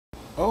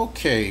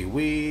Okay,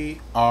 we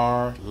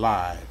are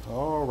live.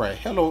 All right.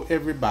 Hello,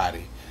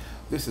 everybody.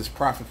 This is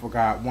Prophet for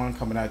God 1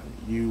 coming at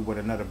you with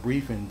another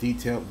brief and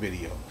detailed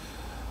video.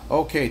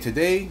 Okay,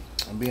 today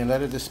I'm being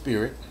led of the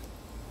Spirit,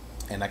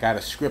 and I got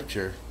a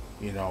scripture,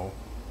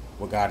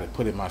 what God had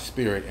put in my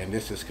spirit, and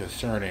this is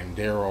concerning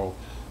Daryl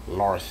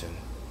Lawson.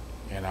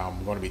 And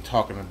I'm going to be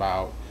talking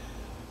about,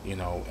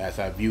 as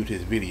I viewed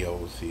his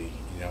videos,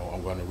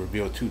 I'm going to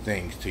reveal two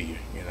things to you,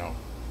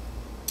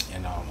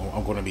 and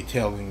I'm going to be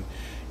telling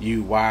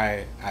you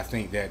why I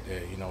think that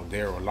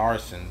Daryl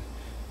Lawson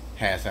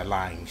has a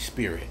lying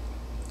spirit,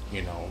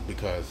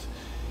 because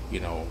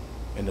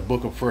in the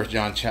book of 1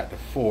 John chapter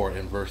 4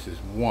 and verses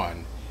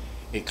 1,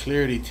 it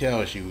clearly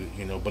tells you,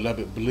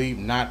 beloved, believe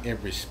not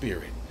every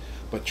spirit,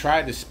 but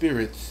try the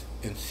spirits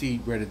and see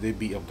whether they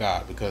be of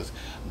God, because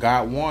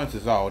God warns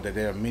us all that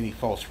there are many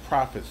false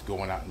prophets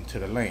going out into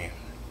the land,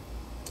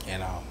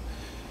 and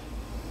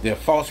there are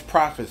false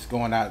prophets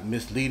going out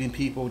misleading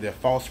people. There are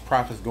false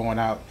prophets going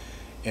out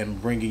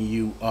and bringing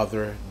you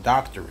other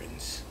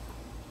doctrines.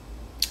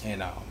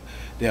 And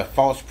there are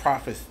false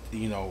prophets,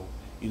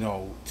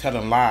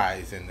 telling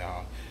lies. And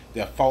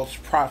there are false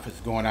prophets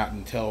going out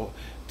and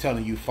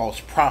telling you false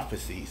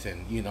prophecies,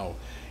 and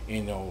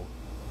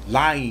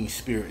lying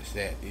spirits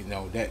that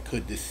that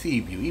could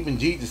deceive you. Even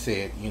Jesus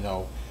said,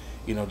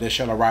 there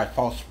shall arise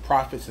false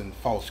prophets and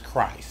false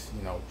Christs.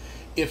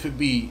 If it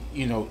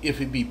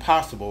be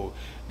possible,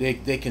 they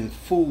can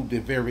fool the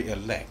very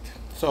elect.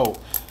 So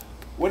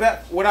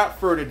without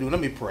further ado, let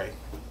me pray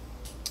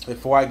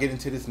before I get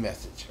into this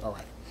message. All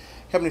right.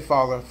 Heavenly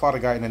Father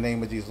God, in the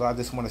name of Jesus, Lord, I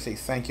just want to say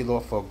thank you,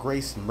 Lord, for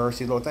grace and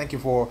mercy, Lord. Thank you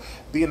for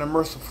being a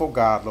merciful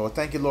God, Lord.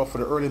 Thank you, Lord, for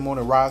the early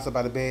morning rise up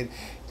out of bed,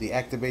 the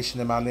activation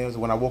of my limbs.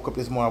 When I woke up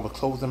this morning, I was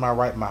closed in my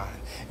right mind.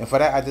 And for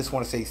that, I just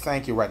want to say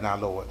thank you right now,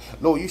 Lord.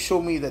 Lord, you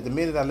showed me that the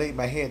minute I laid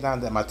my head down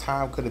that my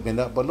time could have been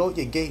up. But, Lord,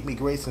 you gave me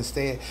grace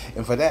instead.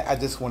 And for that, I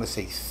just want to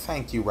say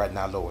thank you right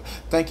now, Lord.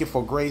 Thank you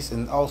for grace,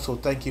 and also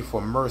thank you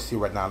for mercy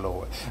right now,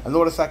 Lord. And,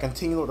 Lord, as I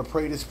continue, Lord, to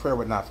pray this prayer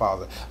right now,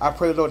 Father, I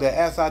pray, Lord, that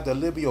as I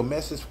deliver your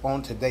message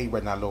on today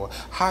right now, Lord,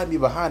 hide me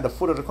behind the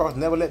foot of the cross.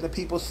 Never let the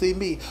people see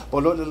me.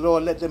 But,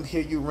 Lord, let them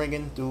hear you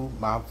ringing through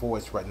my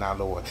voice right now,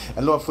 Lord.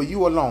 And, Lord, for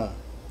you alone,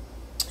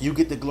 you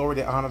get the glory,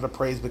 the honor, the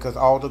praise, because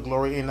all the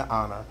glory and the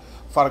honor,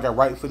 Father God,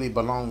 rightfully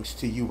belongs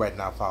to you right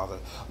now, Father.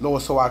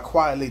 Lord, so I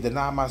quietly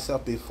deny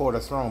myself before the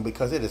throne,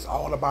 because it is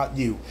all about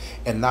you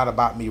and not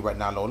about me right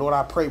now, Lord. Lord,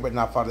 I pray right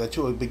now, Father, that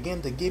you will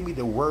begin to give me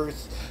the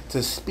words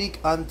to speak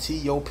unto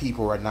your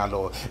people right now,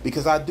 Lord,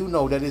 because I do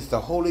know that it's the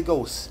Holy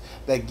Ghost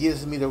that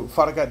gives me the,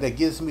 Father God, that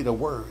gives me the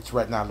words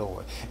right now,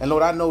 Lord. And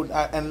Lord, I know,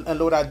 and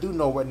Lord, I do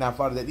know right now,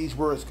 Father, that these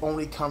words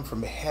only come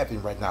from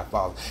heaven right now,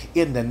 Father,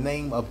 in the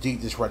name of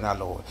Jesus right now,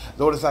 Lord.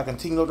 Lord, as I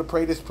continue, Lord, to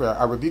pray this prayer,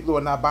 I rebuke,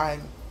 Lord, not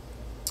bind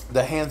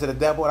the hands of the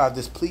devil, and I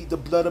just plead the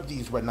blood of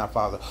Jesus right now,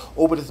 Father,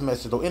 over this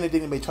message, or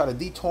anything that may try to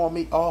detour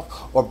me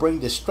off or bring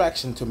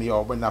distraction to me,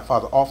 or right now,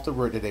 Father, off the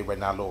word today, right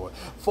now, Lord.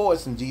 For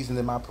it's in Jesus'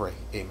 name I pray.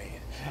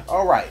 Amen.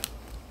 All right.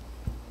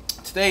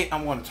 Today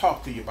I'm going to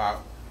talk to you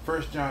about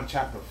 1 John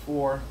chapter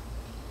 4.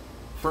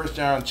 1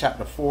 John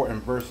chapter 4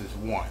 and verses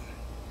 1.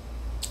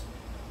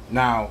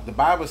 Now, the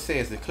Bible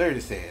says, it clearly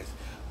says,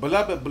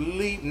 beloved,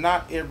 believe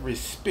not every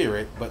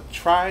spirit, but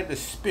try the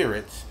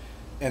spirits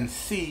and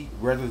see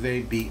whether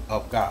they be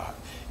of God.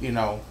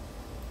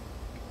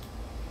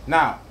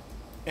 Now,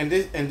 in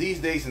these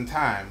days and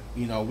time,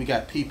 we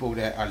got people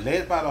that are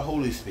led by the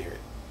Holy Spirit.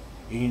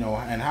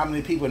 And how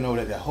many people know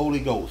that the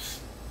Holy Ghost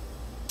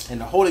and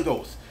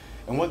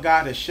what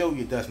God has shown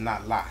you does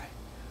not lie.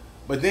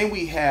 But then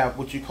we have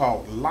what you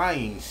call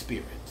lying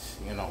spirits,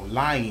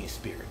 lying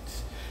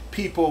spirits.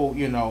 People,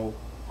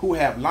 who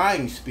have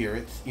lying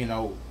spirits,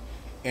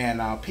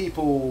 and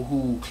people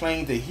who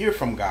claim to hear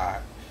from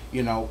God,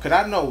 because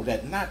I know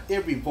that not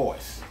every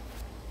voice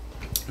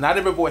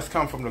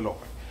comes from the Lord.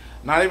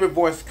 Not every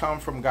voice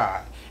comes from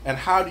God. And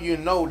how do you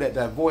know that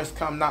that voice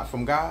comes not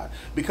from God?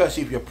 Because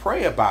if you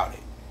pray about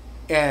it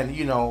and,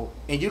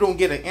 and you don't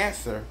get an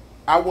answer,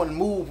 I wouldn't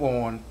move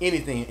on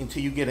anything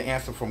until you get an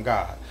answer from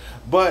God.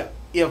 But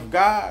if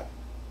God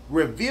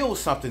reveals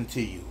something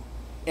to you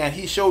and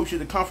he shows you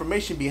the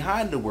confirmation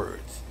behind the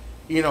words,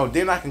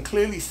 then I can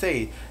clearly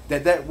say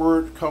that that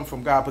word comes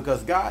from God,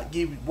 because God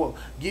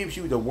gives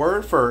you the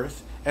word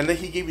first, and then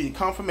he gives you the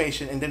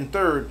confirmation, and then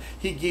third,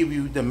 he gives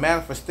you the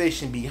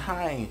manifestation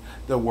behind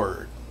the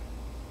word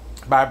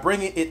by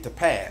bringing it to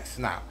pass.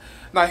 Now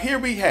here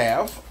we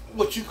have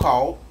what you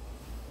call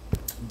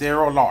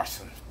Daryl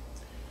Lawson.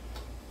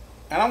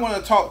 And I want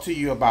to talk to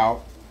you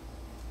about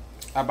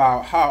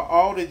how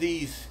all of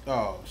these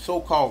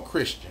so-called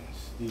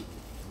Christians,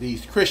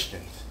 these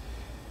Christians,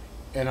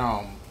 and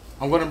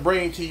I'm going to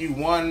bring to you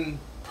one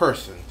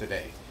person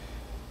today,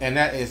 and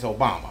that is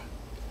Obama.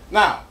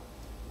 Now,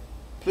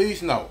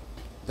 please note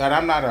that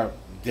I'm not a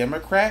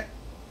Democrat,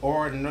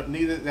 or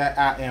neither that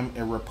I am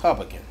a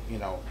Republican,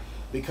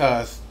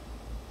 because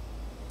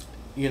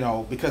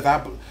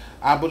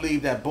I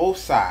believe that both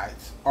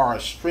sides are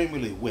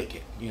extremely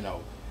wicked.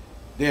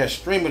 They're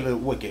extremely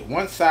wicked.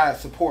 One side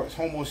supports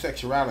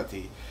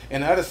homosexuality,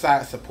 and the other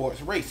side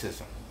supports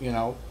racism.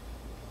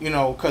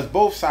 Because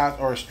both sides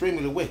are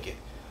extremely wicked.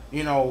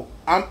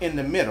 I'm in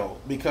the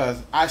middle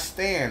because I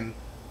stand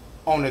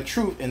on the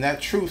truth, and that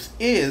truth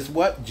is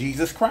what?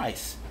 Jesus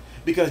Christ.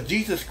 Because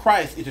Jesus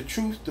Christ is the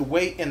truth, the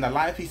way, and the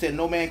life. He said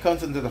no man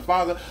comes into the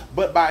Father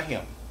but by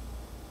him.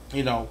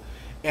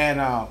 And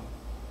how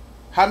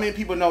many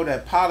people know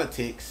that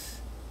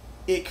politics,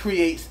 it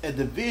creates a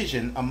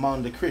division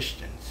among the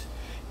Christians?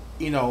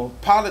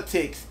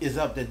 Politics is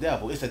of the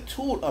devil. It's a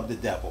tool of the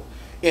devil,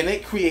 and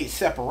it creates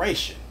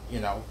separation.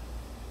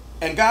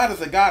 And God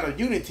is a God of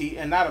unity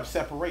and not of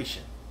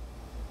separation.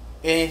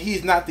 And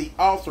he's not the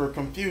author of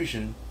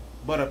confusion,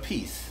 but of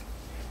peace.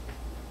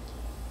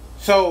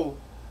 So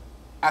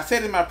I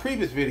said in my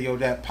previous video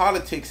that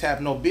politics have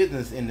no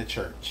business in the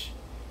church.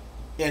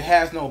 It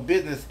has no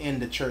business in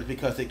the church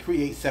because it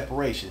creates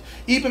separation.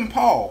 Even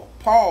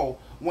Paul,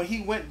 when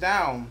he went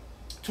down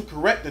to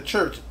correct the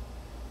church,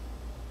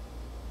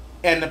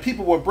 and the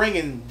people were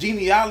bringing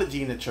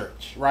genealogy in the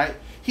church, right?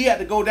 He had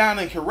to go down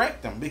and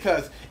correct them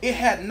because it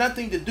had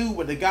nothing to do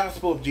with the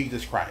gospel of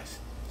Jesus Christ.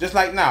 Just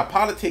like now,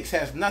 politics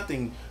has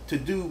nothing to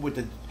do with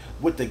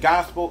the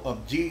gospel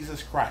of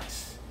Jesus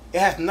Christ. It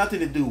has nothing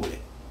to do with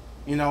it.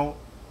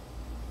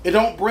 It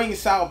don't bring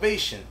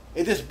salvation.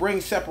 It just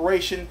brings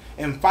separation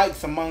and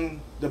fights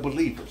among the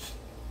believers.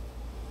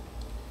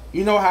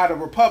 You know how the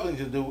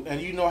Republicans do, and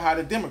you know how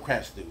the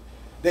Democrats do.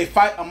 They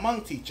fight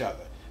amongst each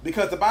other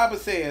because the Bible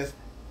says,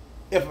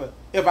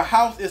 if a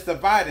house is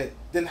divided,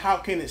 then how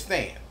can it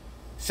stand?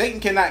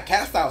 Satan cannot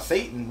cast out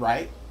Satan,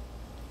 right?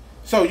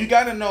 So you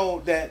got to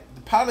know that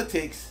the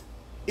politics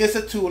is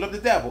a tool of the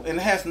devil, and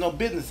it has no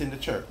business in the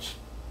church.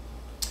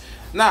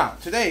 Now,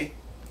 today,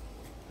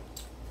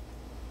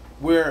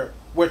 we're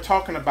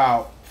talking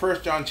about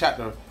 1 John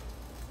chapter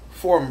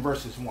 4 and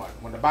verses 1.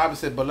 When the Bible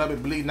said,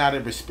 beloved, believe not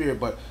every spirit,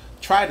 but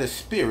try the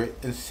spirit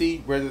and see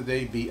whether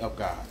they be of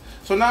God.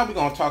 So now we're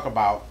going to talk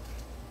about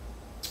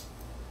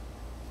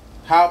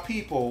how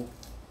people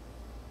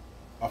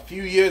a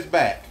few years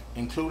back,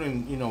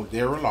 including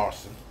Daryl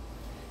Lawson,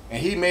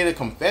 and he made a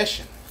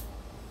confession.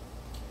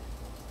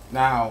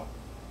 Now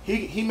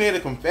he made a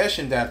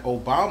confession that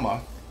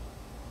Obama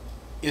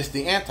is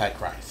the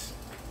Antichrist.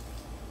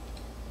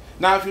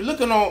 Now if you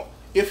look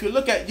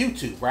at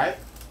YouTube, right?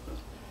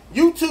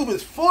 YouTube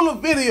is full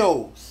of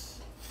videos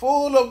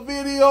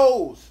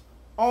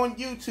on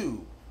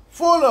YouTube,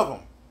 full of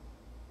them,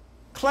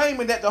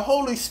 claiming that the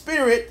Holy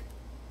Spirit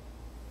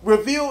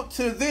revealed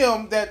to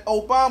them that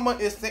Obama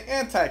is the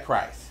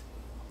Antichrist,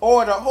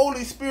 or the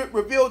Holy Spirit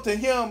revealed to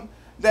him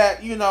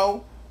that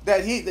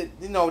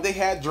they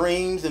had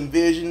dreams and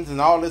visions and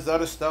all this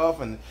other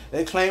stuff, and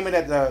they claiming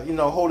that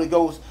the Holy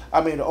Ghost,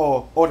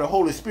 or the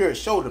Holy Spirit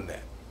showed them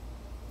that.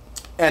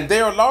 And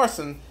Daryl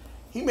Lawson,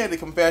 he made a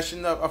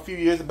confession a few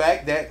years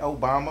back that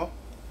Obama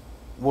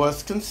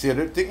was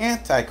considered the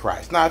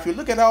Antichrist. Now, if you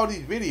look at all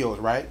these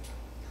videos, right?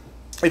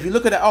 If you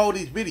look at all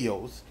these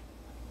videos,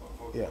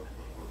 yeah.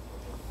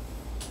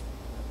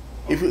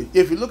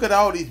 If you look at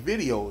all these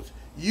videos,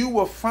 you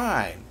will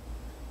find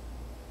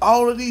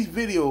all of these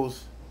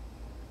videos,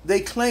 they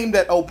claim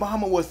that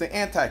Obama was the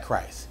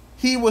Antichrist.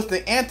 He was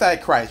the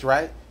Antichrist,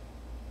 right?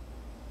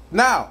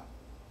 Now,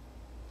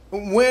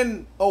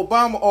 when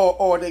Obama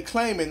or they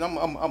claiming,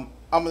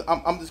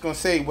 I'm just gonna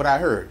say what I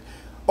heard,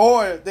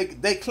 or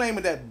they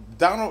claiming that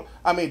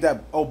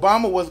that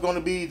Obama was going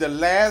to be the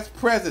last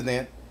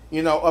president,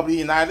 of the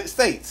United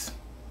States.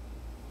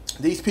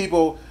 These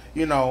people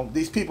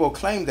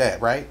claim that,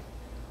 right?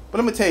 But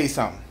let me tell you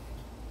something.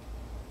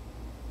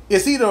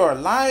 It's either a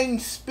lying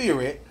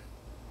spirit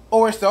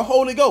or it's the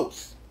Holy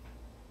Ghost.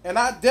 And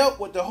I dealt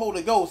with the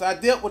Holy Ghost. I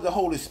dealt with the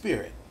Holy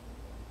Spirit.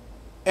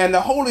 And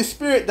the Holy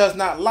Spirit does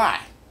not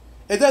lie.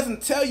 It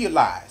doesn't tell you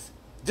lies.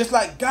 Just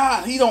like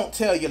God, he don't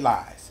tell you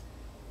lies.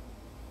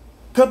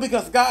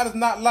 Because God is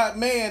not like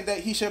man that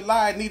he should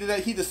lie, neither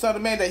that he the son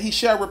of man that he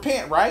shall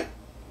repent, right?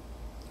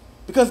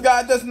 Because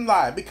God doesn't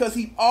lie. Because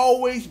he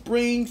always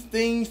brings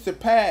things to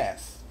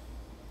pass.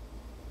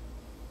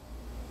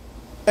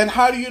 And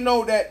how do you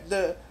know that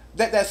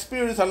that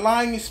spirit is a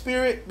lying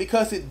spirit?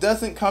 Because it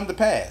doesn't come to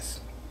pass.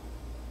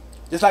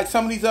 Just like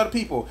some of these other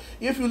people.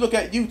 If you look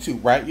at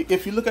YouTube, right?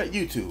 If you look at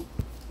YouTube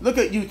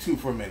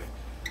for a minute.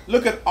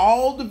 Look at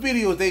all the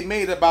videos they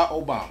made about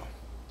Obama.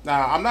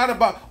 Now, I'm not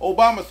about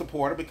Obama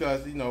supporter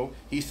because,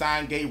 he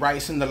signed gay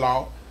rights into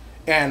law.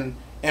 And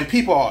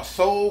people are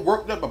so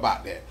worked up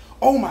about that.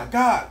 Oh my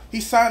God,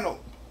 he signed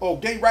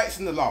gay rights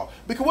into law.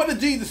 Because what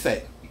did Jesus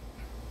say?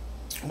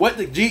 What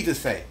did Jesus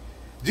say?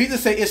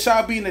 Jesus said, it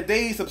shall be in the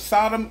days of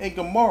Sodom and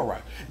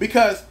Gomorrah.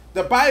 Because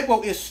the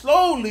Bible is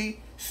slowly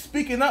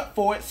speaking up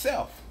for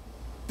itself.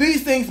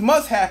 These things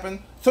must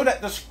happen so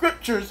that the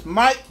scriptures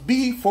might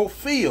be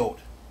fulfilled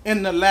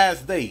in the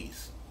last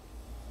days.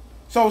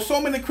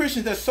 So many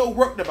Christians are so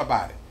worked up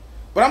about it.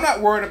 But I'm not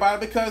worried about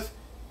it because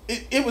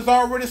it was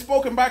already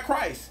spoken by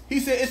Christ. He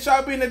said, it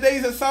shall be in the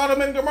days of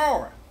Sodom and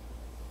Gomorrah.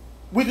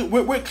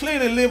 We're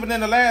clearly living in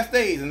the last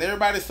days, and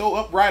everybody's so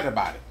upright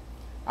about it.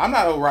 I'm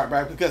not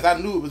overwrought because I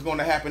knew it was going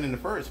to happen in the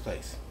first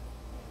place.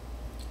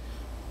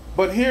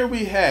 But here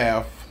we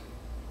have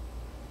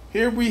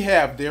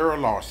Daryl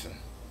Lawson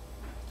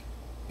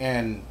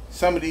and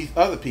some of these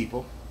other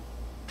people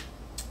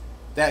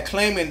that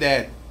claiming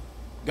that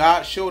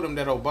God showed them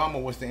that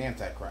Obama was the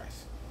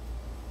Antichrist.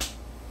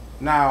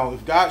 Now,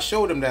 if God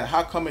showed them that,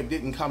 how come it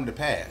didn't come to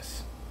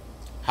pass?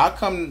 How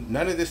come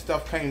none of this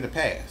stuff came to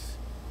pass?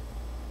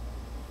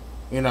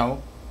 You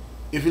know,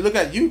 if you look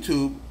at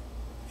YouTube,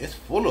 it's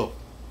full of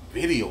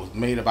videos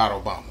made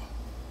about Obama.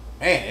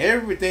 Man,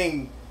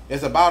 everything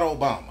is about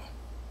Obama.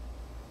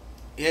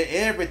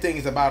 Everything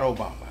is about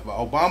Obama.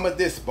 Obama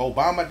this,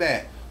 Obama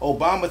that.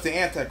 Obama's the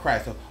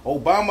Antichrist.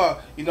 Obama,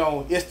 you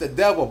know, it's the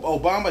devil.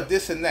 Obama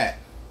this and that.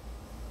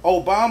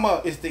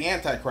 Obama is the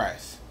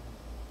Antichrist.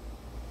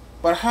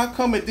 But how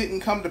come it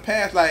didn't come to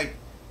pass like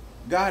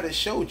God has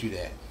showed you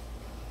that?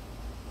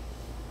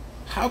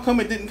 How come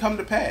it didn't come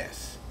to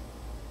pass?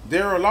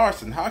 Daryl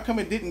Lawson, how come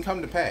it didn't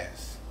come to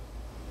pass?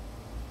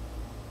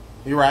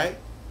 You're right.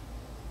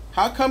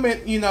 How come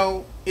it, you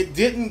know, it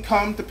didn't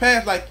come to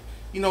pass like,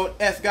 you know,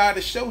 as God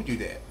has showed you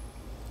that?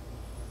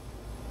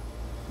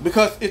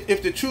 Because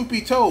if the truth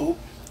be told,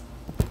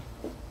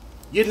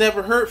 you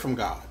never heard from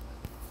God.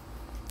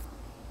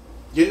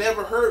 You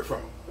never heard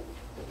from him.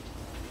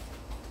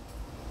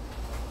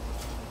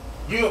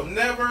 You have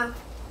never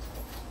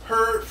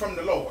heard from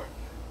the Lord.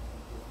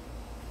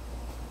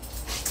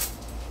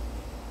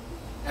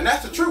 And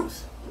that's the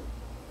truth.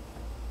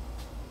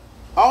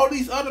 All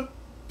these other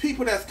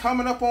people that's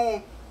coming up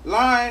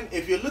online,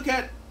 if you look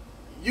at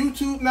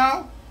YouTube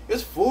now,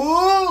 it's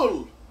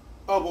full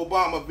of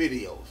Obama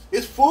videos.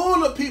 It's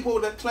full of people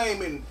that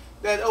claiming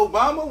that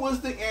Obama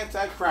was the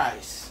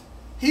Antichrist.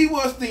 He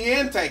was the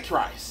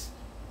Antichrist.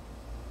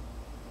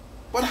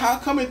 But how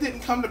come it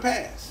didn't come to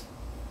pass?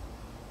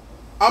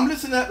 I'm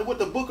listening to what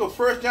the book of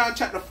 1 John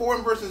chapter 4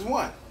 and verses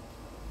 1.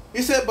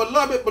 He said,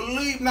 "Beloved,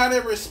 believe not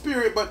every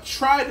spirit, but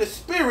try the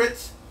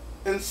spirits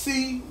and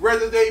see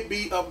whether they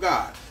be of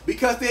God."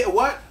 Because there are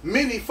what?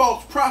 Many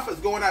false prophets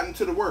going out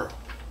into the world,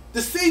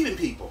 deceiving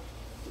people.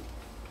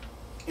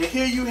 And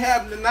here you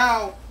have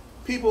now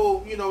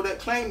people, you know, that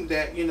claim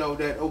that, you know,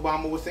 that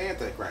Obama was the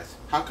Antichrist.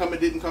 How come it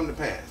didn't come to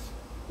pass?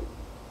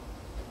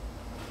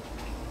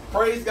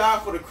 Praise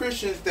God for the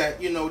Christians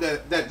that, you know,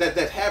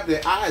 that have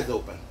their eyes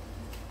open,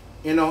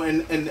 you know,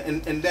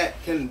 and that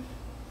can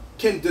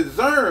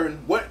discern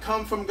what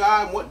comes from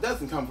God and what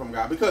doesn't come from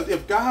God. Because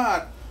if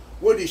God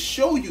were to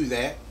show you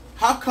that,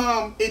 how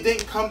come it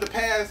didn't come to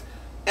pass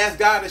as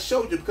God has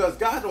showed you? Because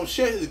God don't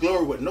share his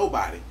glory with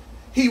nobody.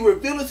 He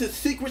reveals his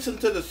secrets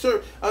unto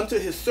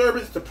his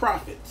servants, the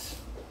prophets.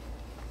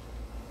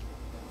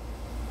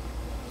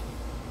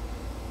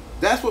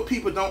 That's what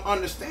people don't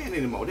understand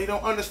anymore. They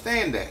don't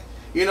understand that.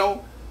 You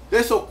know,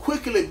 they're so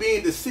quickly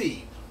being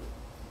deceived.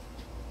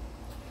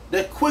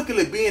 They're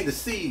quickly being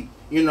deceived,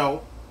 you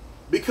know,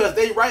 because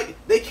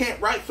they can't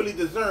rightfully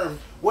discern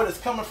what is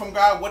coming from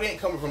God, what ain't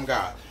coming from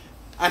God.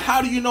 And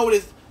how do you know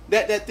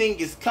that thing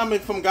is coming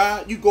from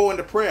God? You go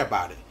into prayer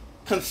about it.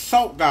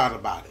 Consult God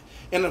about it.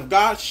 And if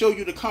God show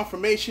you the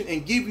confirmation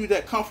and give you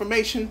that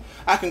confirmation,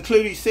 I can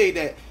clearly say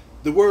that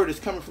the word is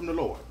coming from the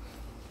Lord.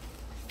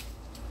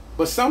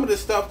 But some of the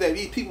stuff that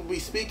these people be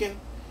speaking,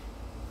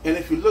 and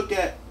if you look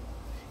at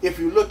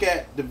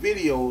the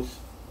videos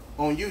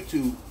on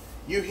YouTube,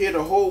 you hear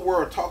the whole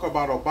world talk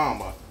about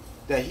Obama,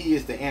 that he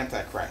is the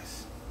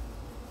Antichrist.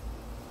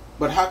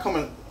 But how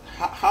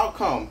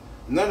come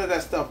none of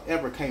that stuff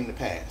ever came to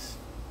pass?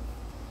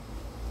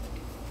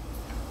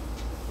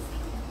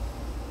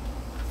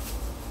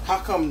 How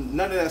come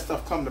none of that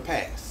stuff come to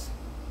pass?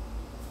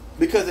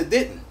 Because it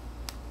didn't.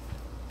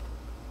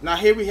 Now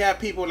here we have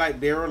people like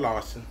Daryl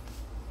Lawson.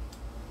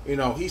 You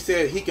know, he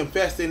said, he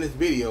confessed in this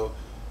video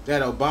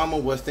that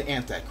Obama was the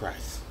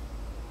Antichrist.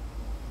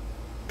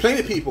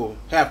 Plenty of people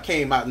have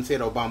came out and said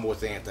Obama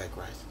was the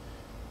Antichrist,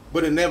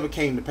 but it never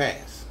came to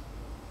pass.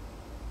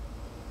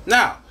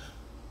 Now,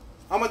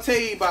 I'm going to tell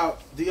you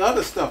about the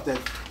other stuff that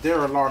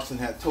Daryl Lawson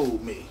had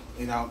told me.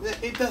 You know,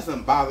 it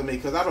doesn't bother me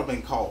because I don't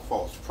been called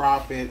false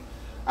prophet.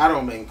 I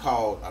don't been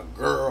called a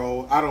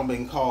girl. I don't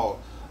been called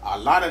a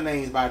lot of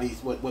names by these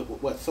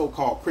what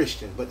so-called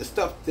Christians. But the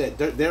stuff that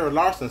Daryl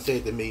Lawson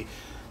said to me,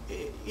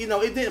 you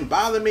know, it didn't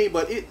bother me,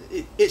 but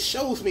it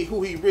shows me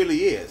who he really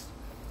is.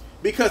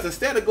 Because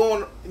instead of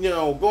going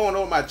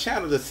on my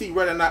channel to see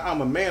whether or not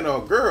I'm a man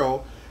or a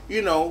girl,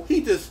 you know,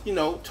 he just, you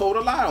know, told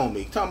a lie on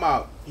me, talking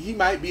about he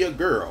might be a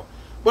girl.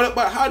 But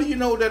how do you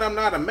know that I'm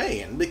not a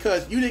man?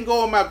 Because you didn't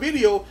go on my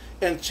video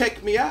and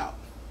check me out.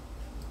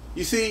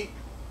 You see,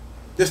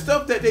 the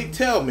stuff that they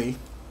tell me,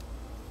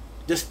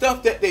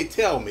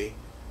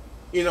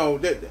 you know,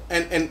 that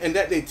and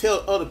that they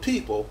tell other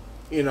people,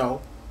 you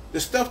know, the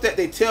stuff that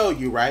they tell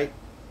you, right,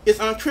 is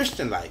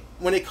unchristian-like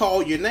when they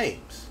call your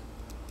names.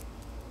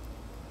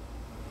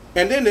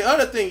 And then the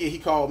other thing he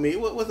called me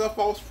was a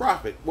false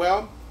prophet.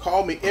 Well,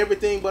 called me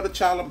everything but a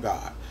child of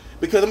God.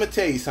 Because I'm going to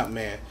tell you something,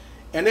 man.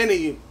 And then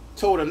he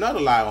told another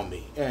lie on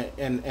me.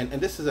 And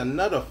this is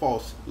another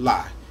false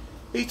lie.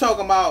 He's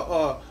talking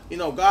about,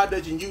 God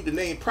doesn't use the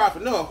name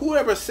prophet. No,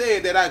 whoever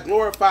said that I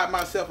glorified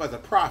myself as a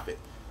prophet,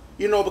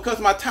 because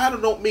my title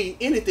don't mean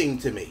anything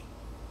to me.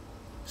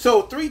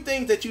 So 3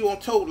 things that you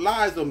don't told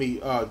lies on me,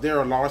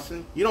 Daryl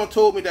Lawson. You don't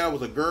told me that I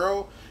was a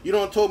girl. You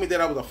don't told me that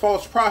I was a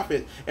false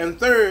prophet. And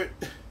third,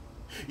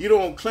 you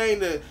don't claim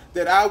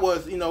that I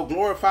was,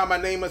 glorify my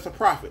name as a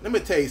prophet. Let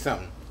me tell you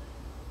something.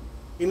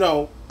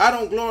 I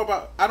don't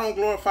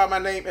glorify my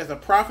name as a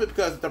prophet,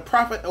 because the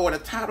prophet or the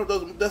title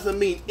doesn't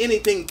mean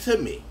anything to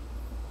me.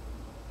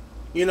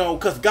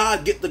 Because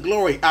God gets the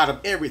glory out of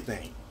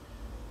everything.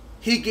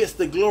 He gets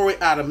the glory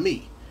out of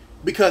me.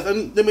 Because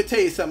let me tell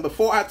you something.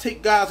 Before I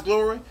take God's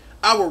glory,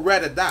 I would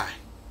rather die.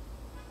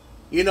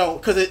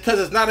 Because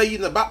it's not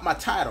even about my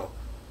title.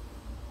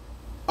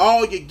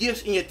 All your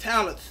gifts and your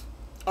talents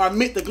are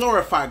meant to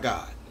glorify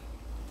God.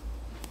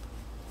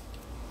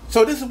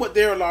 So this is what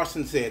Daryl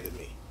Lawson said to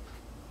me.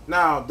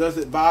 Now, does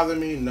it bother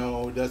me?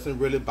 No, it doesn't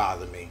really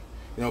bother me.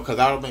 Because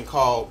I've been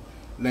called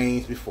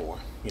names before.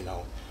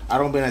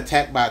 I've been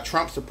attacked by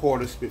Trump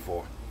supporters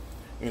before.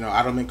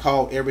 I've been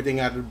called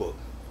everything out of the book.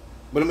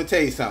 But let me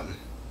tell you something.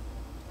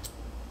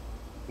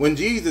 When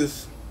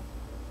Jesus,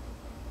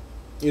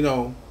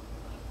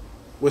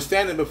 was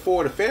standing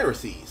before the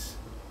Pharisees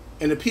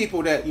and the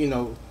people that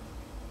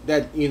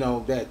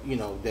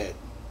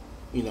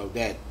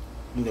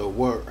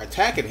were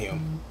attacking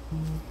him,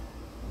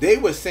 they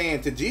were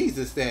saying to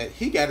Jesus that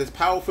he got his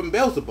power from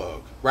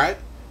Beelzebub, right?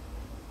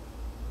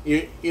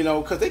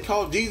 Because they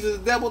called Jesus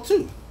the devil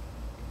too.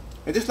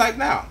 And just like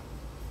now,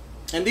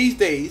 in these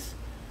days,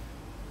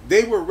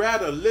 they would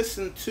rather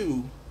listen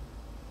to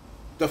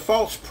the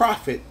false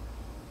prophet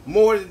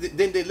more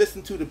than they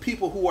listen to the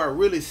people who are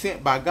really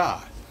sent by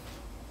God.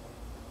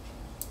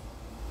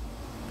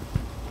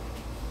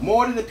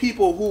 More than the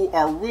people who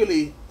are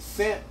really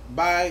sent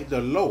by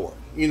the Lord.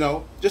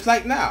 Just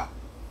like now.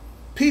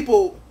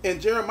 People in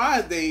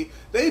Jeremiah's day,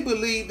 they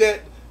believed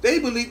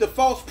the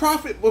false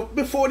prophet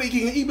before they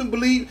can even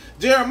believe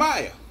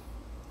Jeremiah.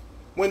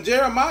 When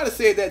Jeremiah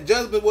said that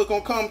judgment was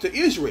going to come to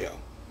Israel,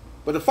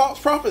 but the false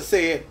prophet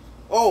said,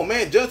 oh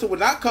man, judgment will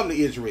not come to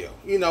Israel.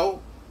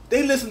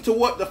 They listened to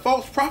what the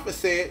false prophet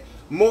said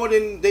more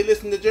than they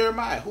listened to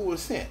Jeremiah, who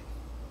was sent.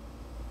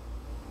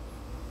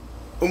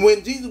 And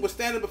when Jesus was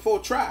standing before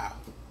trial,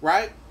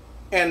 right,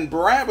 and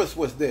Barabbas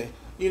was there,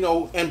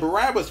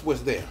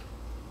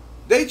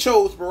 they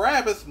chose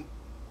Barabbas,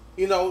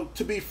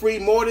 to be free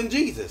more than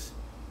Jesus.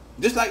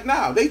 Just like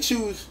now, they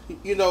choose,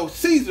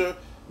 Caesar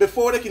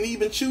before they can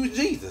even choose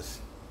Jesus,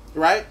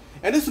 right?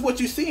 And this is what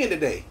you're seeing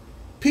today.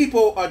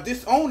 People are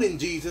disowning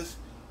Jesus,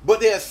 but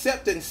they're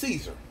accepting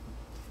Caesar.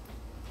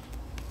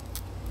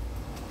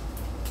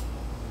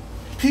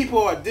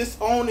 People are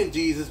disowning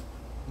Jesus,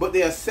 but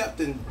they're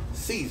accepting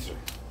Caesar.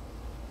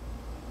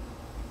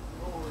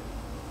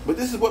 But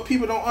this is what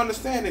people don't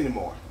understand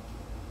anymore.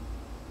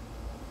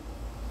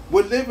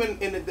 We're living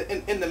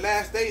in the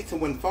last days to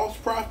when false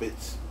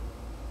prophets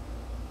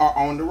are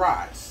on the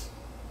rise.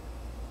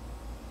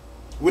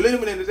 We're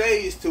living in the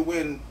days to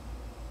when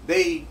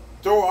they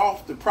throw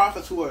off the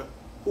prophets who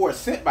are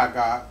sent by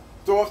God,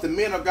 throw off the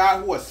men of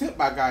God who are sent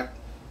by God,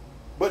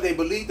 but they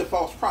believe the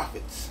false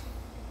prophets.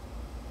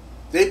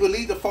 They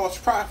believe the false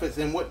prophets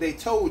and what they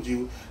told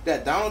you,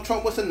 that Donald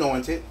Trump was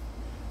anointed,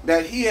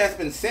 that he has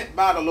been sent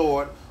by the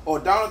Lord, or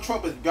Donald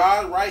Trump is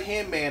God's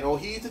right-hand man, or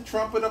he's the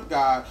trumpet of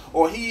God,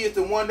 or he is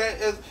the one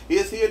that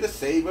is here to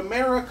save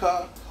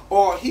America,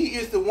 or he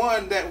is the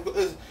one that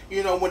is,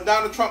 when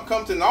Donald Trump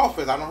comes in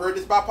office, I don't heard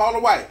this by Paula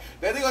White,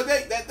 that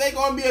they're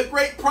going to be a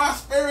great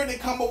prosperity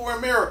come over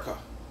America.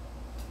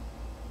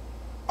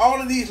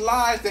 All of these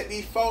lies that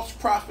these false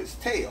prophets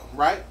tell,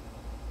 right?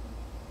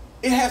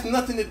 It has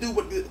nothing to do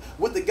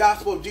with the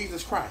gospel of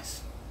Jesus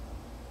Christ.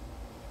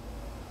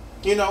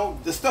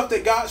 The stuff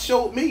that God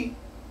showed me,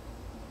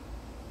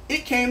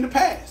 it came to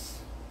pass.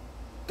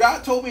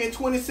 God told me in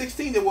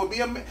 2016 there will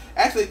be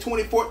actually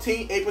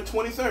 2014, April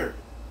 23rd,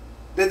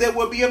 that there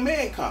will be a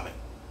man coming.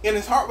 And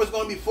his heart was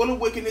going to be full of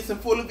wickedness and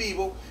full of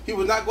evil. He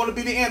was not going to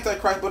be the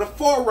Antichrist, but a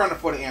forerunner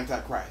for the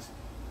Antichrist.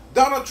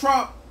 Donald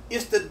Trump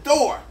is the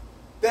door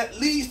that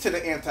leads to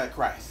the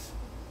Antichrist.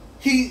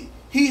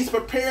 He's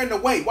preparing the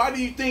way. Why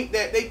do you think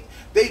that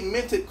they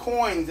minted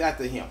coins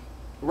after him?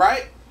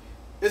 Right?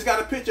 It's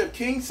got a picture of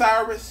King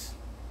Cyrus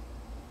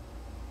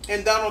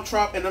and Donald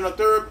Trump, and then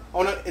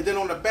and then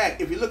on the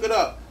back, if you look it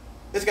up,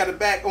 it's got a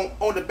back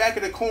on the back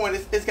of the coin.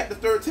 It's got the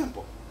third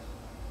temple.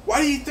 Why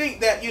do you think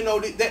that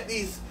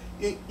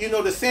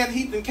the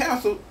Sanhedrin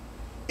Council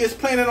is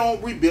planning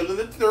on rebuilding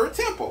the third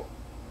temple?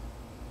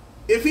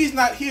 If he's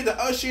not here to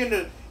usher in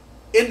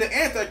the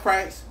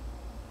Antichrist,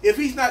 if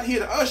he's not here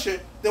to usher,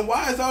 then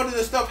why is all of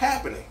this stuff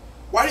happening?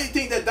 Why do you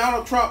think that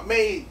Donald Trump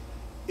made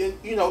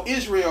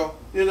Israel,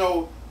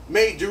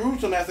 made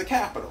Jerusalem as the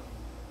capital?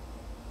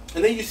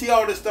 And then you see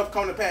all this stuff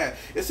come to pass.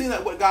 It seems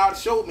like what God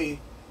showed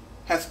me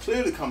has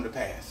clearly come to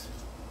pass.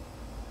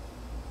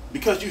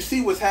 Because you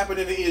see what's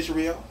happening in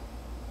Israel.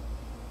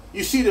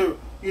 You see the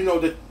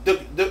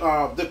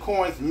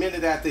coins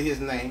minted after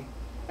his name.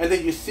 And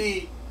then you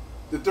see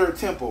the third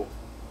temple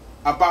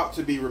about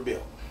to be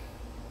rebuilt.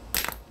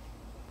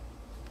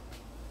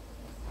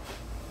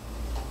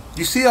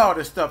 You see all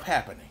this stuff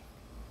happening.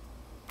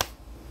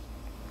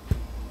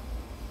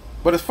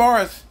 But as far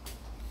as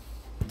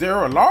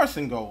Daryl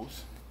Lawson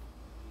goes,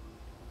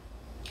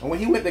 and when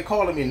he went to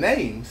calling me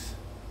names,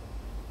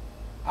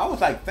 I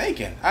was like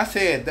thinking, I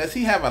said, does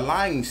he have a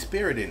lying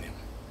spirit in him?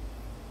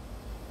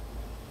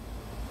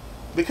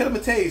 Because let me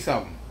tell you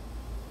something.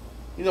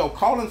 You know,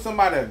 calling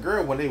somebody a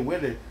girl when they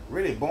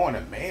really born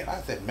a man,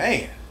 I said,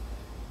 man,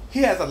 he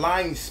has a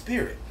lying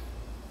spirit.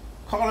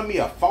 Calling me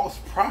a false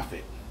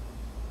prophet.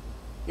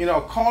 You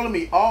know, calling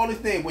me all these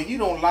things when you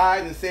don't lie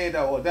and say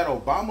that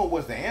Obama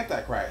was the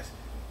Antichrist.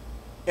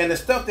 And the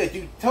stuff that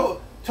you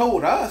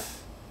told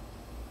us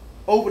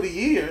over the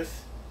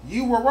years,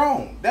 you were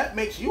wrong. That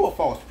makes you a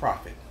false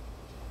prophet.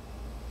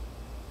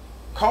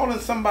 Calling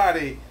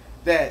somebody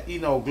that, you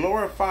know,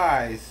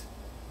 glorifies,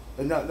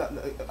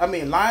 I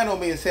mean, lying on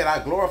me and said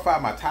I glorify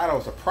my title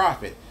as a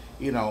prophet,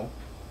 you know.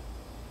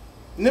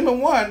 Number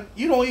one,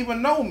 you don't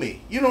even know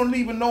me. You don't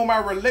even know my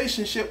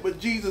relationship with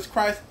Jesus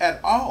Christ at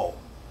all.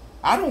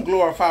 I don't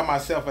glorify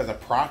myself as a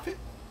prophet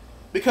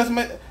because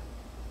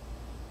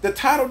the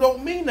title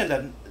don't mean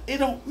nothing. It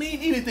don't mean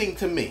anything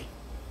to me.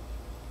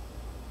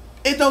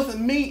 It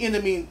doesn't mean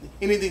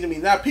anything to me.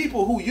 Now,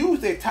 people who use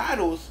their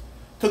titles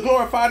to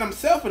glorify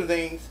themselves and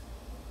things,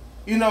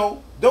 you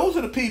know, those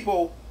are the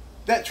people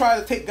that try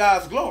to take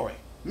God's glory.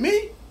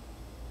 Me,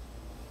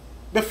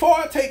 before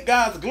I take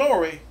God's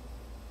glory,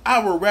 I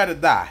would rather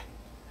die.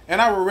 And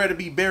I would rather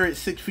be buried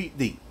 6 feet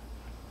deep.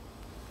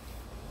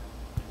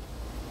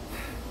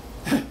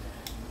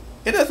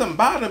 It doesn't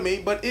bother me,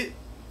 but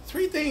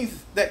three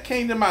things that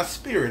came to my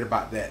spirit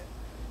about that.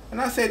 And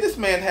I said, this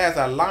man has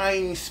a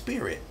lying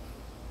spirit.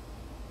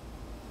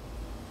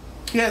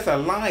 He has a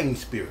lying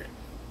spirit.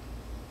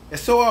 And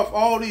so of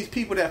all these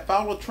people that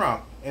follow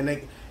Trump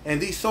and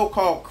these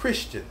so-called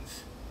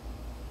Christians,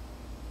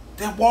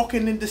 they're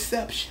walking in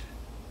deception.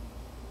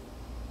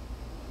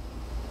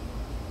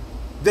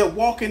 They're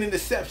walking in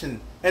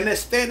deception. And they're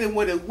standing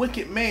with a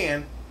wicked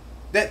man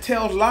that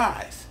tells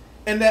lies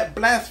and that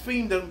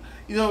blasphemes them,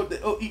 you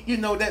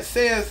know, that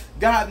says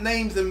God's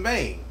names in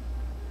vain.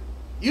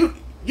 You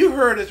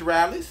heard his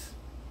rallies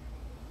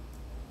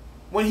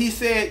when he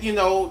said, you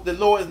know, the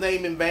Lord's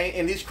name in vain,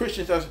 and these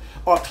Christians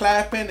are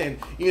clapping, and,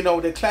 you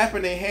know, they're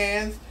clapping their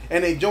hands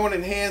and they're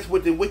joining hands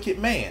with the wicked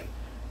man.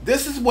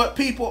 This is what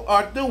people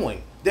are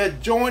doing. They're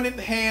joining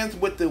hands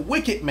with the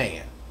wicked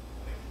man.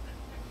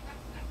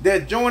 They're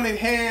joining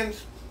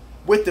hands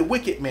with the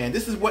wicked man.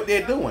 This is what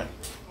they're doing.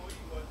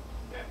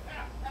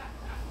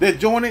 They're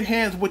joining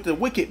hands with the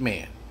wicked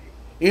man.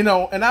 You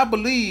know, and I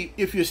believe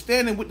if you're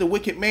standing with the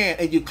wicked man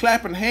and you're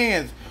clapping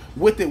hands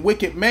with the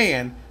wicked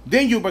man,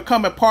 then you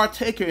become a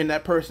partaker in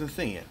that person's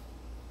sin.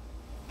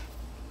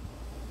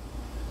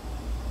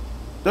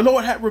 The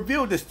Lord had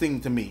revealed this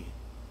thing to me.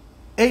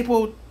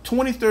 April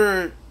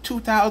 23rd,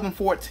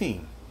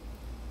 2014.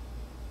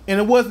 And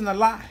it wasn't a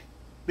lie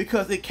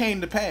because it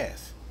came to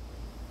pass.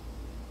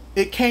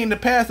 It came to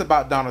pass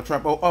about Donald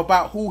Trump, or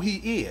about who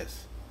he is.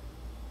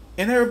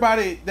 And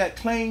everybody that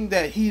claimed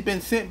that he's been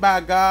sent by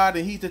God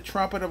and he's the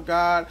trumpet of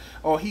God,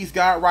 or he's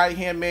God's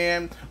right-hand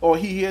man, or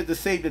he here to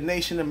save the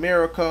nation of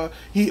America,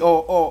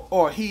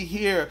 or he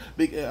here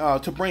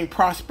to bring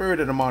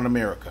prosperity among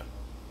America.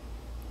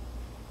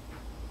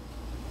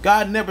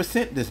 God never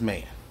sent this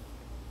man.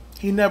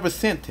 He never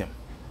sent him.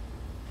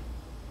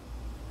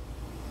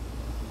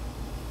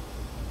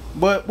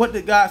 But what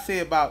did God say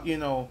about, you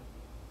know,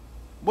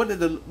 what did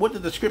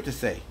the scripture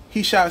say?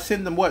 He shall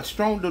send them what?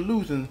 Strong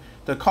delusion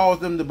to cause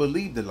them to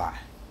believe the lie.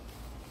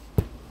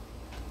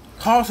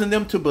 Causing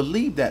them to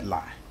believe that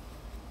lie.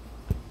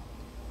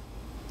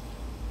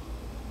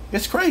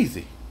 It's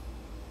crazy.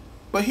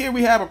 But here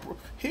we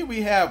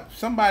have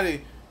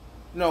somebody,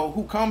 you know,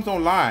 who comes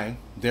online,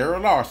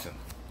 Daryl Lawson.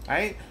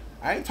 I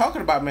ain't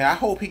talking about, man. I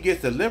hope he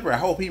gets delivered. I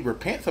hope he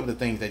repents of the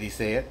things that he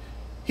said.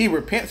 He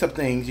repents of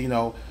things, you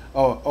know,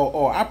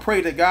 or I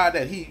pray to God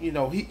that he, you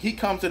know, he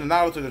comes to the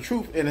knowledge of the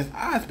truth and his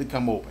eyes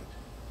become open.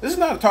 This is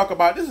not a talk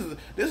about, this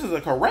is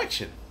a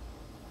correction.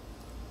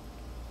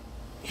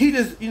 He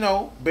just, you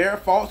know, bear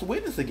false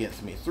witness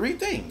against me. 3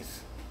 things.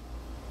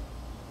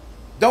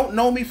 Don't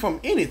know me from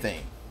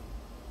anything.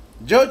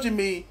 Judging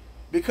me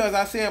because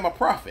I say I'm a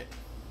prophet.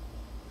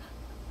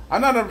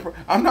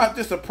 I'm not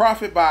just a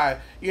prophet by,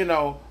 you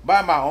know,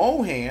 by my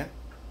own hand.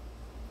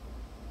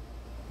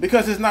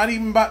 Because it's not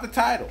even about the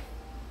title.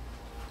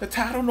 The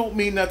title don't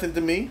mean nothing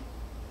to me.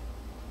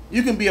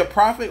 You can be a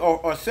prophet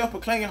or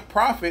self-proclaimed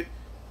prophet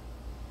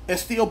and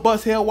still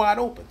bust hell wide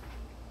open.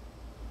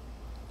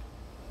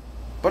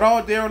 But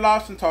all Daryl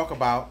Lawson talk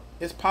about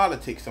is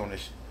politics on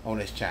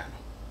this channel.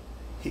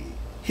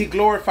 He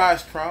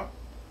glorifies Trump,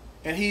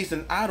 and he's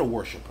an idol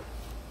worshiper.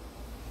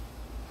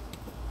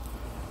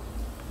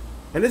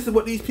 And this is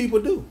what these people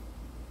do.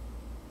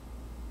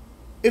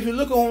 If you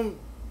look on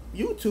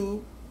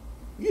YouTube,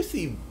 you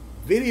see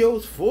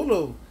videos full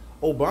of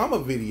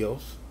Obama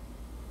videos.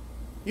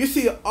 You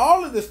see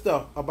all of this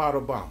stuff about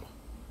Obama.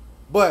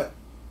 But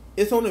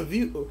it's on the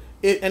view.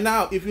 And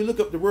now, if you look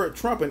up the word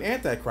Trump and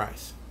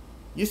Antichrist,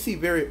 you see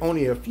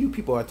only a few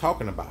people are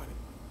talking about it.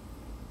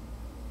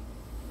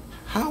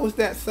 How is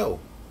that so?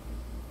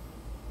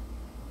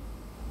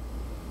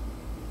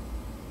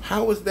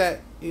 How is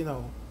that,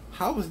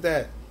 how is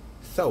that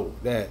so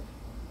that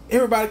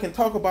everybody can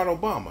talk about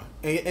Obama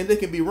and they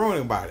can be wrong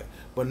about it,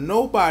 but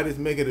nobody's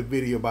making a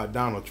video about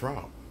Donald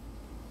Trump.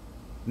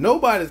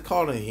 Nobody's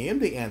calling him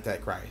the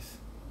Antichrist.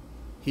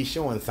 He's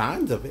showing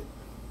signs of it.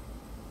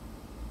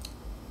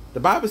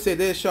 The Bible said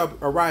there shall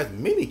arise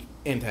many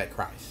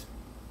Antichrists.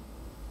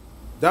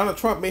 Donald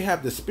Trump may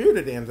have the spirit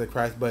of the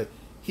Antichrist, but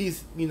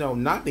he's,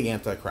 not the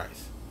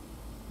Antichrist.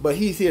 But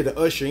he's here to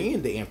usher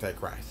in the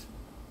Antichrist.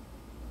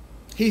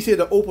 He's here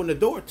to open the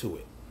door to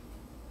it.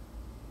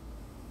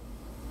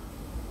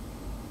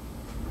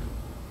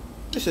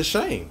 It's a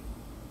shame.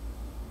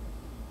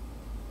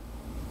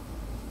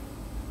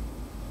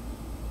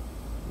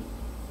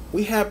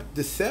 We have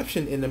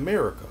deception in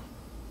America.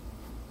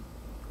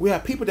 We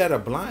have people that are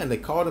blind. They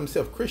call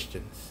themselves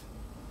Christians.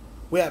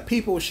 We have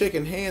people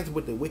shaking hands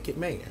with the wicked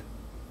man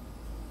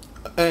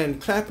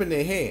and clapping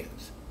their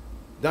hands.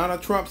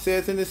 Donald Trump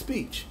says in his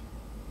speech,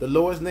 the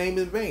Lord's name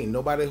is vain.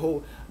 Nobody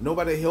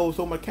holds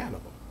him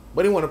accountable.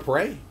 But they want to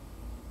pray.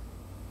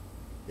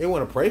 They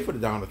want to pray for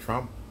Donald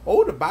Trump.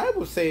 Oh, the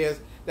Bible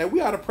says that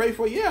we ought to pray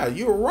for, yeah,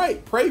 you're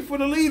right. Pray for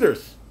the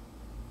leaders.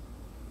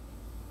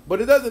 But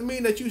it doesn't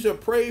mean that you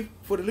should pray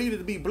for the leader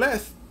to be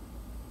blessed.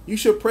 You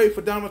should pray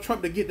for Donald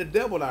Trump to get the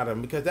devil out of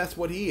him, because that's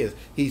what he is.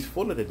 He's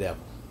full of the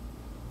devil.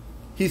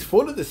 He's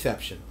full of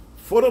deception,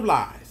 full of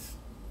lies.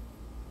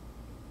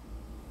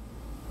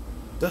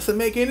 Doesn't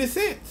make any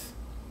sense.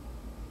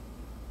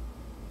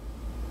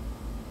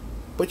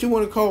 But you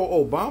want to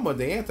call Obama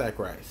the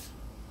Antichrist.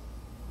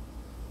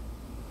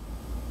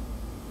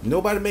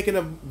 Nobody making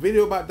a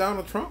video about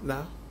Donald Trump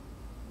now.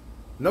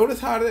 Notice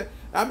how that,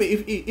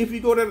 if you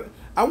go to,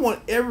 I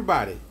want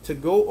everybody to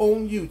go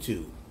on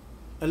YouTube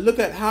and look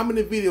at how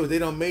many videos they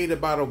done made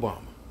about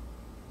Obama.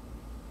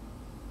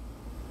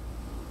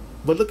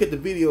 But look at the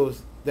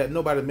videos that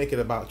nobody's making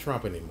about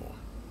Trump anymore.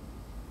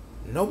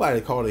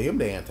 Nobody calling him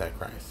the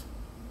Antichrist.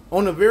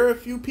 Only very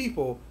few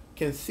people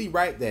can see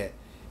right that.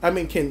 Are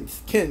making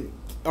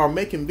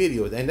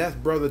videos, and that's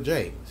Brother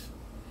James.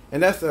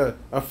 And that's a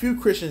few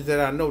Christians that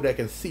I know that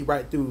can see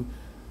right through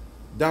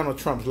Donald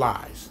Trump's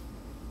lies.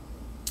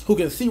 Who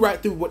can see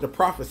right through what the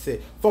prophet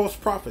said, false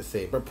prophet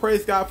said. But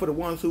praise God for the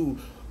ones who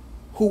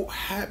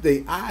have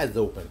their eyes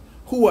open,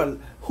 who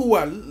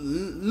are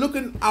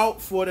looking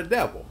out for the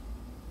devil.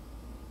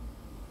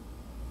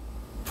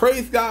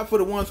 Praise God for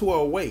the ones who are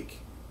awake.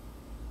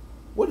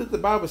 What does the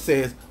Bible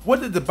says?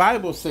 What does the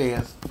Bible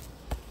says?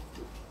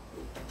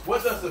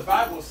 What does the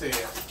Bible say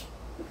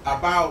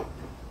about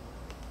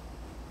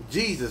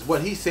Jesus?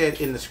 What he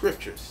said in the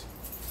scriptures?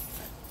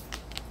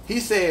 He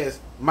says,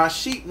 "My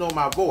sheep know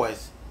my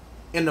voice,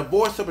 and the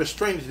voice of a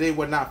stranger they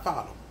will not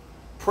follow."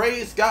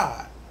 Praise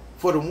God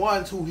for the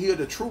ones who hear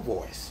the true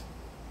voice,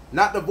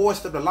 not the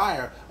voice of the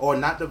liar or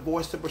not the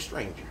voice of a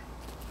stranger.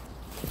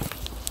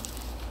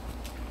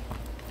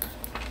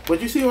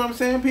 But you see what I'm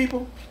saying,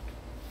 people?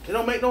 It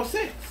don't make no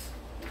sense.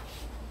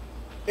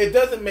 It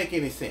doesn't make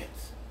any sense.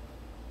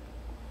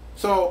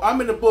 So I'm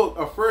in the book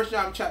of 1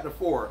 John chapter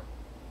 4.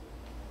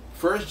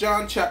 1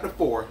 John chapter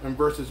 4 and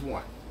verses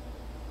 1.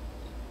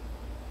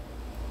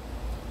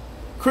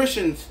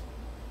 Christians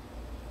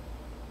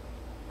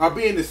are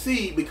being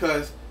deceived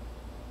because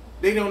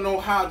they don't know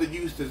how to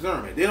use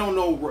discernment. They don't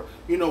know,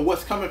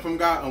 what's coming from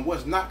God and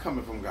what's not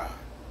coming from God,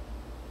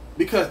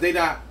 because they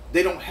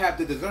don't have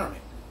the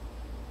discernment.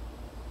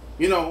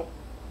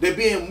 They're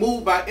being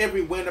moved by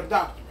every wind of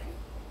doctrine.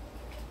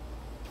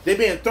 They're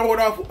being thrown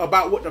off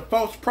about what the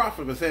false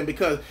prophet was saying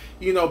because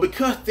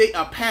they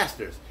are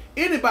pastors.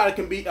 Anybody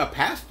can be a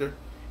pastor.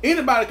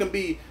 Anybody can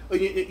be,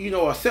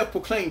 a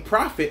self-proclaimed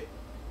prophet.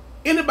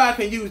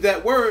 Anybody can use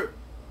that word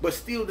but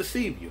still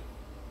deceive you.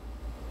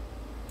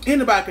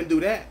 Anybody can do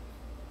that.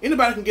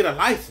 Anybody can get a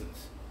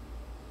license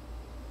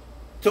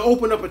to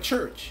open up a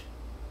church.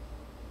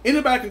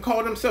 Anybody can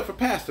call themselves a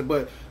pastor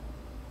but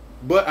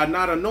are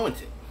not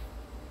anointed.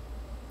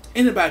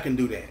 Anybody can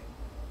do that.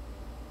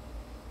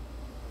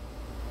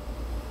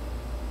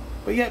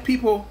 But yet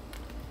people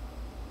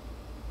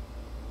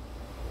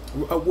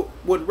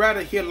would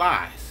rather hear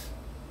lies.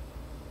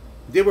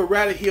 They would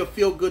rather hear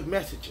feel-good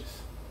messages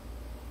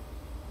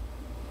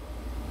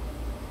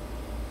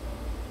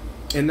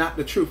and not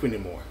the truth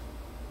anymore.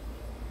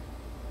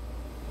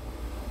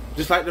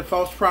 Just like the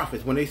false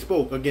prophets when they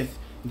spoke against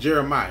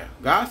Jeremiah.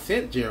 God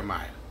sent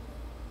Jeremiah,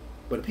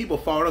 but the people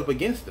fought up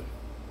against him.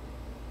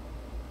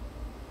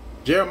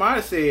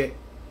 Jeremiah said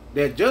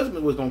that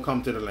judgment was going to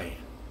come to the land.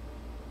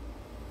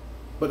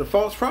 But the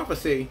false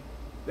prophets say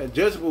that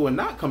judgment will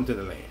not come to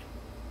the land.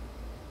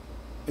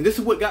 And this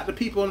is what got the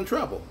people in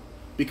trouble,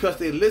 because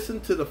they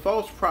listened to the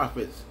false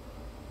prophets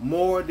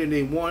more than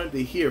they wanted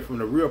to hear from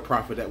the real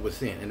prophet that was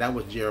sent, and that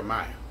was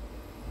Jeremiah.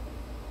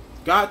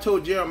 God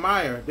told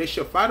Jeremiah, they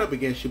shall fight up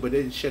against you, but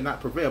they shall not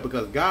prevail,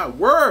 because God's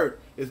word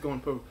is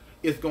going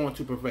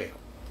to prevail.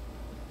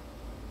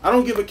 I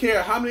don't give a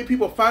care how many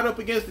people fight up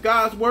against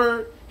God's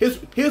word.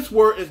 His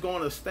word is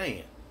going to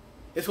stand.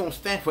 It's going to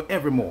stand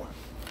forevermore.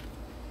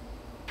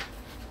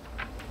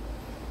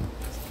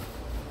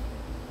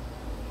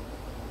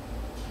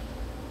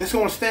 It's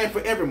going to stand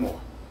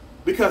forevermore.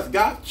 Because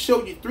God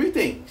showed you three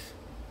things.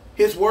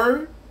 His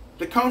word,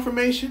 the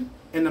confirmation,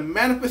 and the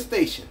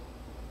manifestation.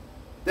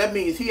 That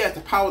means he has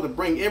the power to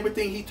bring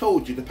everything he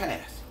told you to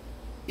pass.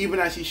 Even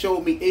as he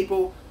showed me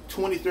April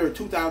 23rd,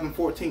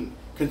 2014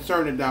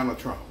 concerning Donald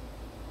Trump.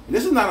 And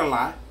this is not a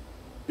lie.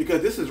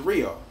 Because this is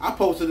real. I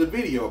posted a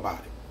video about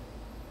it.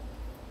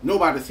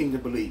 Nobody seemed to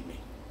believe me.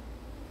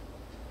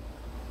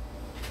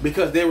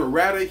 Because they would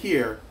rather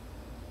hear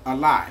a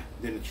lie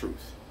than the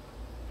truth.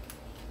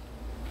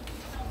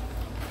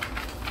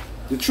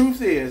 The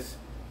truth is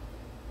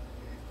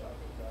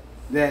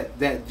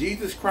that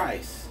Jesus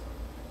Christ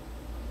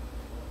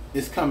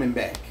is coming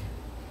back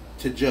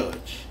to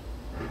judge.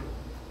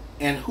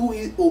 And who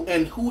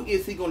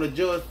is he going to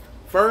judge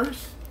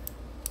first?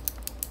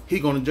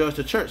 He's going to judge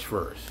the church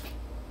first.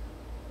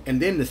 And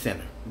then the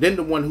sinner. Then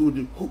the one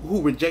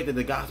who rejected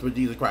the gospel of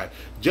Jesus Christ.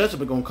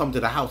 Judgment going to come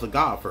to the house of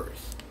God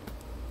first.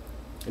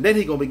 And then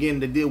he's going to begin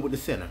to deal with the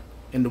sinner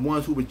and the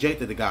ones who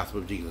rejected the gospel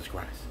of Jesus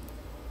Christ.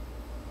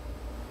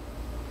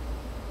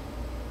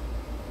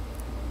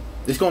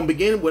 It's going to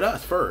begin with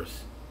us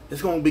first.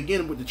 It's going to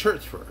begin with the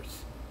church first.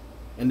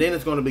 And then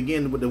it's going to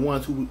begin with the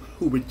ones who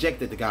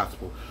rejected the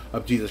gospel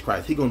of Jesus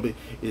Christ. He's going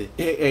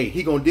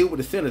to deal with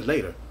the sinners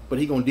later, but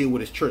he's going to deal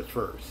with his church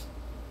first.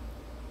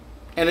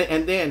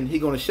 And then he's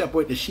going to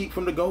separate the sheep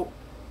from the goat,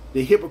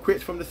 the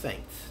hypocrites from the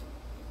saints.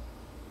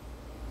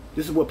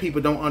 This is what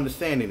people don't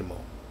understand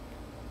anymore.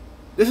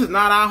 This is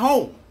not our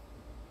home.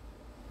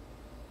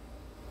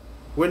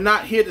 We're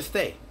not here to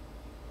stay.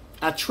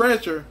 Our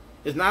treasure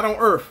is not on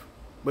earth,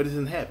 but it's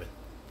in heaven.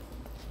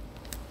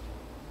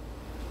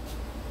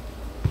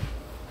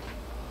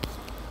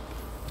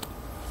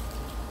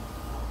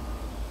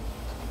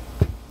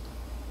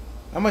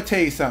 I'm going to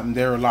tell you something,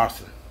 Daryl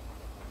Lawson.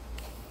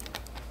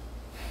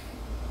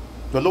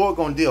 The Lord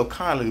going to deal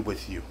kindly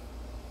with you.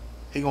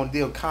 He's going to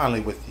deal kindly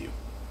with you.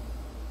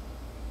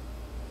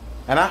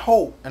 And I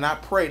hope and I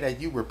pray that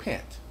you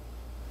repent.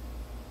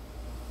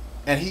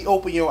 And he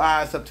open your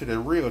eyes up to the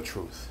real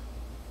truth.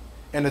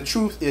 And the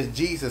truth is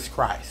Jesus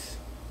Christ.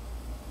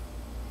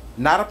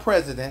 Not a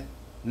president,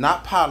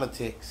 not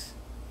politics,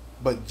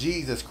 but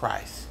Jesus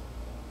Christ.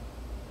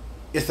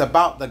 It's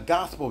about the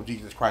gospel of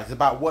Jesus Christ. It's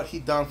about what he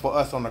done for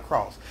us on the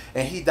cross.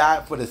 And he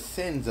died for the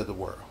sins of the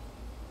world.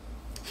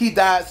 He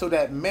died so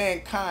that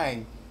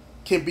mankind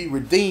can be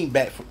redeemed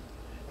back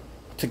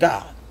to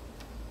God.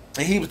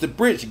 And he was the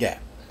bridge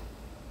gap.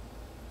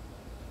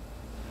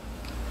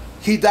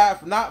 He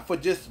died not for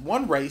just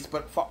one race,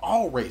 but for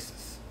all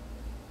races.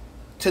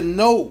 To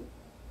know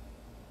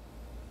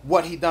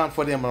what he done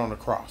for them on the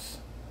cross.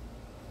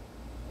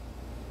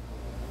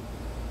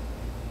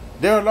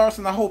 Daryl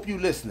Lawson, I hope you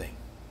listening.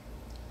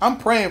 I'm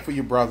praying for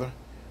you, brother,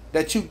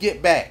 that you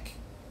get back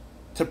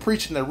to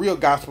preaching the real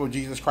gospel of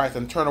Jesus Christ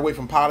and turn away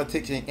from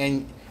politics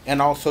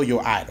and also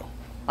your idol.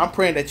 I'm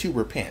praying that you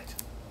repent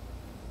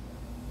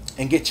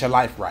and get your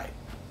life right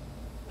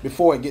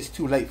before it gets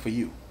too late for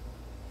you.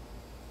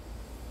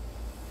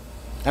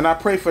 And I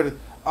pray for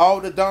all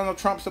the Donald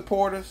Trump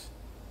supporters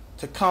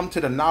to come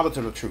to the knowledge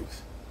of the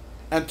truth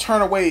and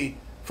turn away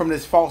from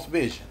this false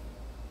vision.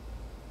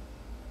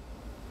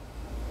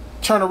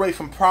 Turn away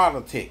from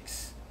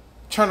politics.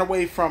 Turn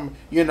away from,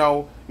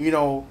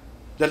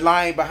 the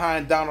lying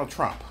behind Donald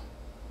Trump.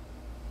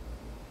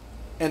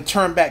 And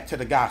turn back to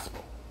the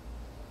gospel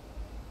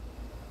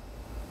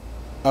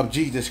of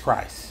Jesus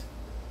Christ.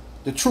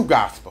 The true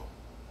gospel.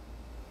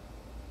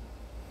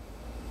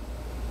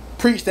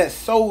 Preach that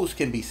souls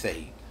can be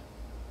saved.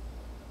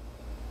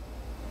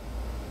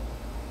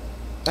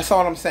 That's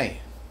all I'm saying.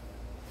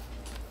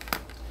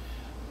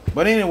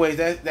 But anyways,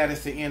 that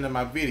is the end of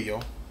my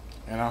video.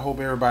 And I hope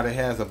everybody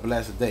has a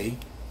blessed day.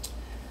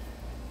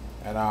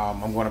 And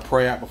I'm going to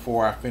pray out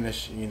before I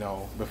finish,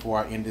 before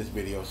I end this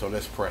video. So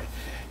let's pray.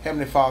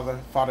 Heavenly Father,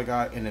 Father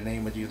God, in the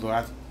name of Jesus,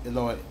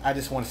 Lord, I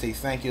just want to say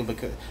thank you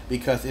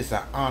because it's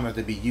an honor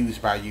to be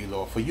used by you,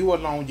 Lord. For you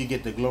alone, you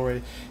get the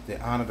glory,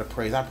 the honor, the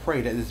praise. I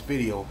pray that this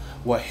video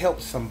will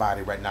help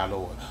somebody right now,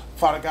 Lord.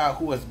 Father God,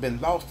 who has been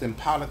lost in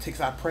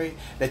politics, I pray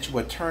that you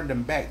will turn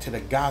them back to the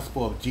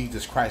gospel of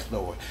Jesus Christ,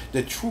 Lord.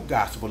 The true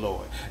gospel,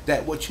 Lord.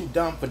 That what you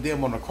done for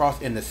them on the cross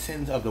and the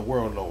sins of the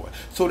world, Lord.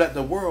 So that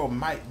the world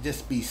might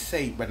just be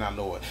saved right now,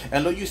 Lord.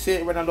 And Lord, you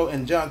said right now, Lord,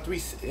 in John 3,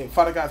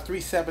 Father God,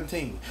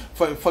 3:17,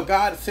 for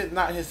God sent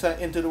not his son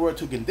into the world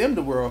to condemn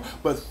the world,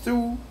 but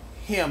through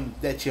him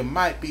that you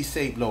might be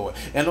saved, Lord.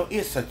 And Lord,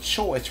 it's a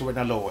choice right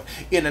now, Lord.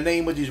 In the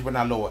name of Jesus right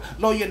now, Lord.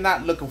 Lord, you're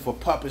not looking for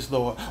puppets,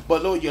 Lord,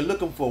 but Lord, you're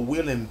looking for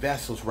willing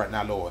vessels right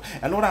now, Lord.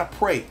 And Lord, I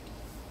pray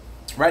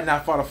Right now,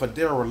 Father, for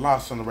Daryl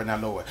Lawson right now,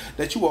 Lord,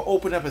 that you will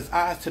open up his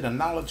eyes to the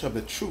knowledge of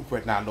the truth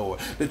right now, Lord.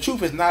 The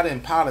truth is not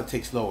in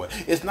politics, Lord.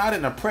 It's not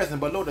in the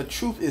present, but Lord, the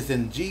truth is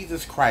in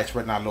Jesus Christ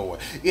right now, Lord.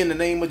 In the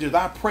name of Jesus,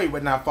 I pray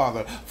right now,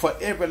 Father, for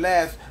every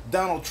last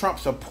Donald Trump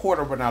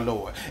supporter right now,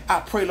 Lord. I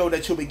pray, Lord,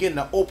 that you'll begin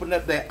to open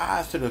up their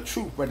eyes to the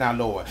truth right now,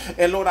 Lord.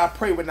 And Lord, I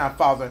pray right now,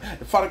 Father,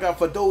 Father God,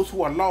 for those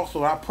who are lost,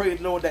 Lord, I pray,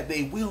 Lord, that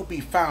they will be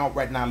found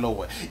right now,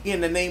 Lord.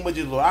 In the name of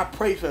Jesus, Lord, I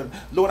pray for,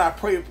 Lord, I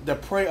pray the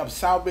prayer of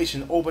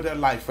salvation over their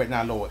life right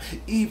now, Lord.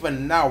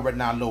 Even now, right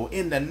now, Lord,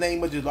 in the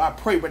name of Jesus, Lord, I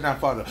pray right now,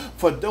 Father,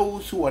 for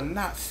those who are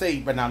not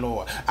saved right now,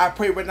 Lord. I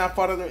pray right now,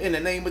 Father, in the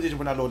name of Jesus,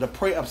 right now, Lord, the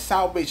prayer of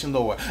salvation,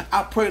 Lord.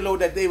 I pray,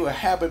 Lord, that they will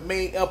have it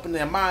made up in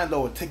their mind,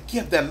 Lord, to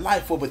give their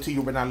life over to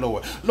you right now,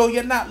 Lord. Lord,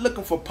 you're not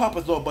looking for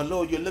puppets, Lord, but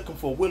Lord, you're looking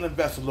for willing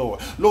vessels, Lord.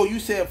 Lord, you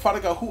said, Father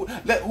God,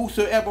 let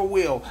whosoever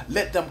will,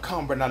 let them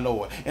come right now,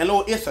 Lord. And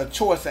Lord, it's a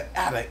choice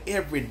out of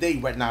every day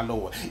right now,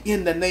 Lord.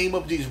 In the name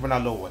of Jesus right now,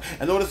 Lord.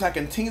 And Lord, as I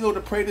continue, Lord,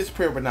 to pray this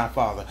prayer right now,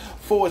 Father,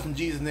 for us in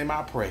Jesus' name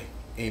I pray.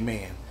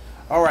 Amen.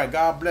 All right,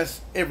 God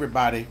bless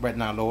everybody right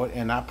now, Lord.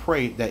 And I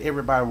pray that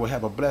everybody will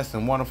have a blessed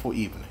and wonderful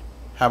evening.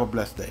 Have a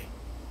blessed day.